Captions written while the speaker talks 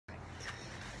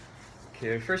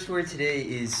Okay, our first word today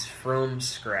is from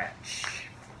scratch.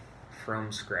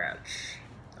 From scratch.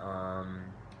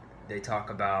 They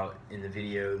talk about in the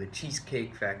video the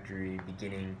Cheesecake Factory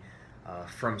beginning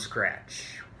from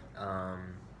scratch.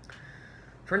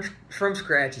 From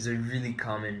scratch is a really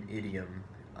common idiom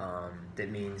that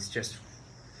means just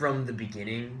from the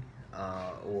beginning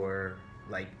or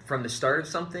like from the start of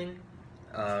something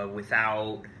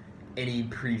without any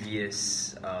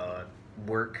previous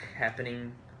work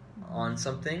happening on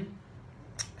something.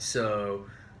 So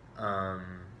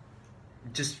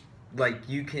just like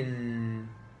you can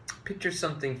picture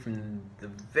something from the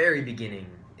very beginning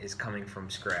is coming from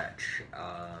scratch.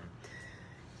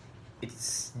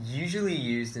 It's usually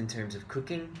used in terms of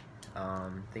cooking,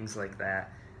 things like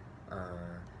that.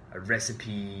 A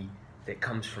recipe that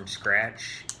comes from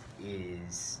scratch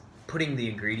is putting the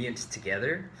ingredients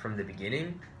together from the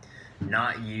beginning,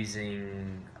 not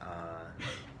using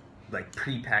like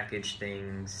prepackaged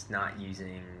things, not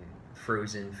using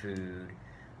frozen food.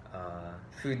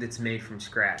 Food that's made from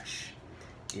scratch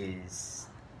is,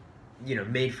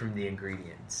 made from the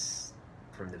ingredients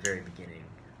from the very beginning.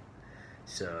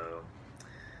 So,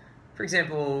 for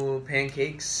example,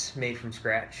 pancakes made from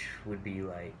scratch would be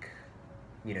like,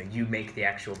 you make the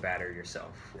actual batter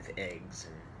yourself with eggs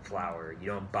and flour. You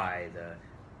don't buy the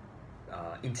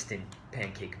instant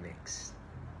pancake mix.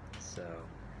 So,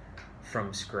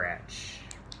 from scratch,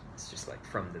 it's just like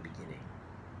from the beginning,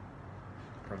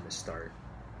 from the start.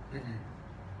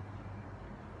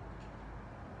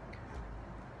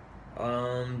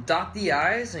 Dot the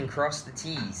I's and cross the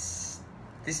T's.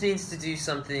 This means to do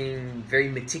something very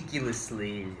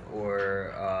meticulously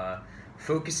or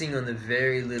focusing on the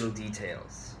very little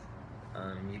details.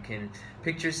 You can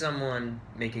picture someone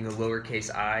making a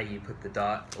lowercase I, you put the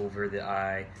dot over the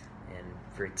I, and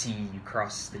for a T, you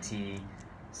cross the T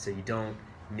so you don't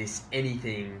miss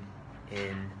anything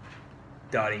in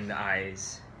dotting the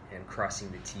I's and crossing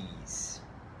the T's.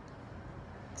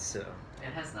 So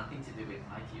it has nothing to do with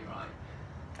IT, right?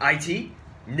 IT?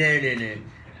 No.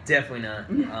 Definitely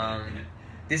not.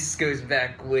 This goes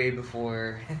back way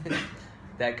before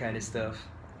that kind of stuff.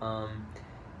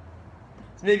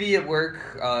 Maybe at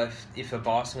work, if a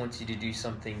boss wants you to do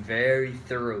something very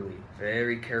thoroughly,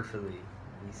 very carefully,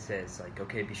 he says, like,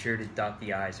 okay, be sure to dot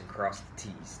the I's and cross the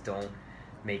T's. Don't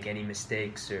make any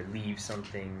mistakes or leave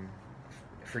something,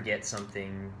 forget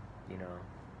something,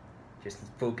 just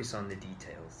focus on the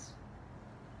details.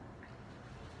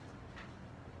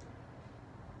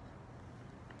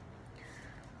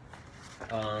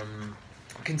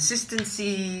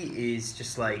 Consistency is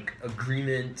just like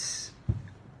agreement,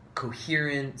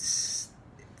 coherence,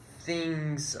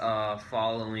 things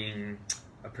following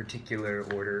a particular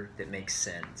order that makes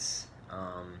sense,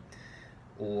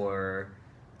 or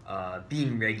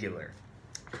being regular.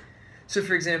 So,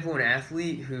 for example, an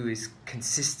athlete who is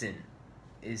consistent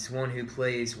is one who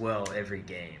plays well every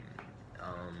game.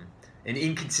 An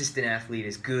inconsistent athlete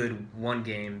is good one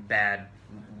game, bad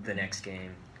the next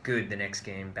game, good the next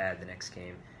game, bad the next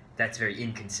game. That's very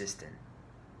inconsistent.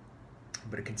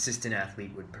 But a consistent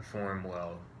athlete would perform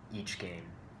well each game.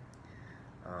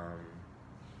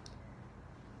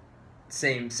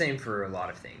 Same for a lot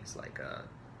of things, like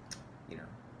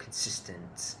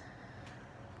consistent.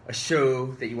 A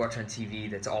show that you watch on TV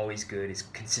that's always good is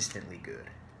consistently good.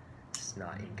 It's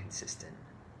not inconsistent.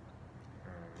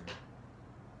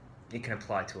 It can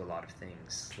apply to a lot of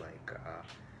things, like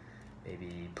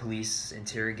maybe police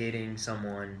interrogating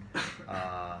someone,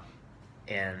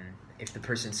 and if the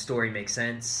person's story makes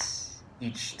sense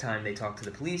each time they talk to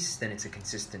the police, then it's a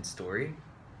consistent story.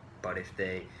 But if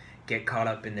they get caught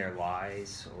up in their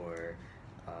lies or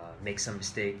make some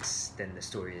mistakes, then the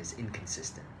story is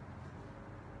inconsistent.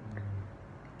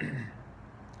 Let's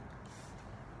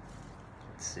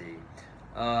see.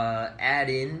 Add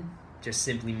in just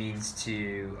simply means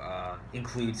to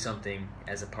include something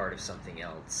as a part of something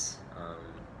else.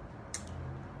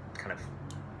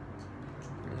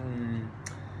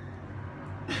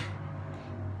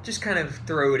 Just kind of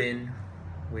throw it in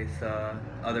with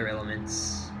other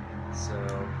elements. So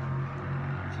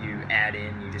if you add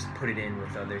in, you just put it in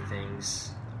with other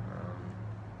things.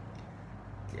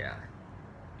 Yeah.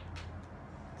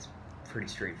 It's pretty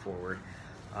straightforward.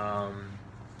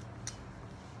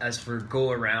 As for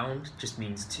go around, just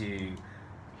means to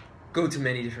go to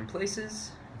many different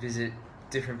places, visit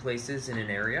different places in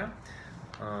an area.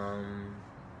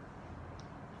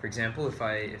 For example, if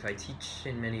I teach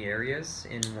in many areas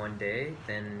in one day,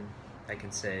 then I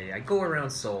can say I go around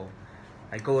Seoul,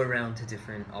 I go around to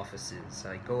different offices,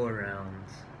 I go around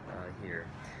here.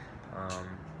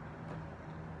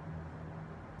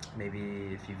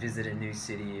 Maybe if you visit a new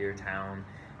city or town,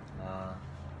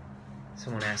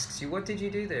 someone asks you, what did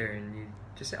you do there? And you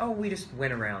just say, oh, we just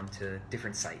went around to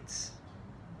different sites.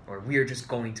 Or we are just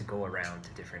going to go around to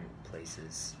different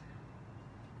places,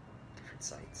 different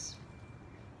sites.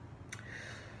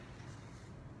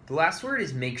 The last word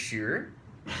is make sure.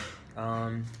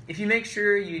 If you make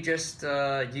sure, you just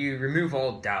you remove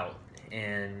all doubt,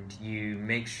 and you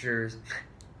make sure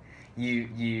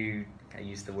you I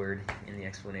use the word in the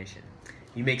explanation.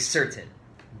 You make certain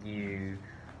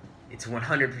it's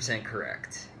 100%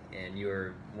 correct, and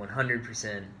you're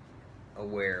 100%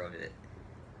 aware of it.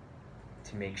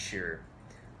 To make sure.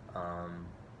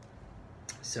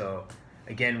 So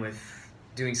again, with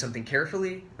doing something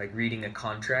carefully, like reading a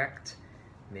contract,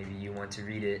 maybe you want to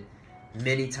read it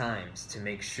many times to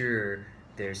make sure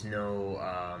there's no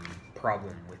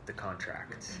problem with the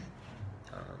contract.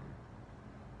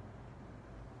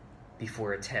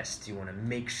 Before a test, you want to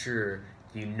make sure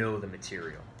you know the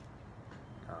material.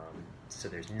 So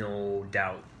there's no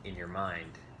doubt in your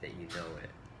mind that you know it.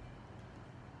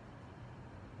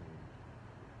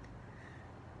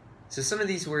 So some of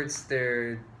these words,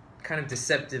 they're kind of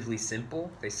deceptively simple.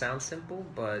 They sound simple,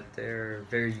 but they're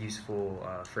very useful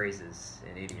phrases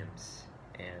and idioms.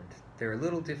 And they're a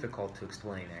little difficult to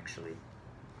explain, actually.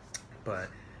 But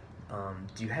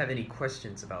do you have any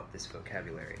questions about this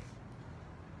vocabulary?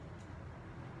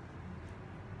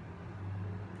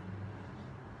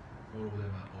 All of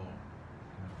them are all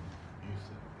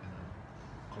used in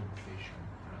a conversation.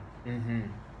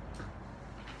 Mm-hmm.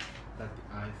 That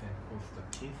I think was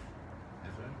the teeth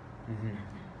as well. Mm-hmm.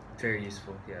 Very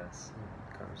useful, yes.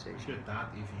 Conversation. Sure,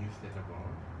 that is used as a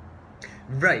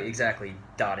verb. Right, exactly.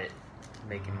 Dot it.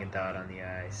 Making a dot on the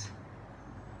I's.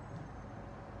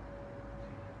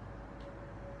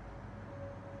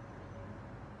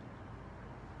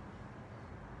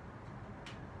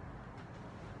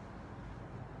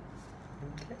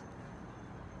 Okay.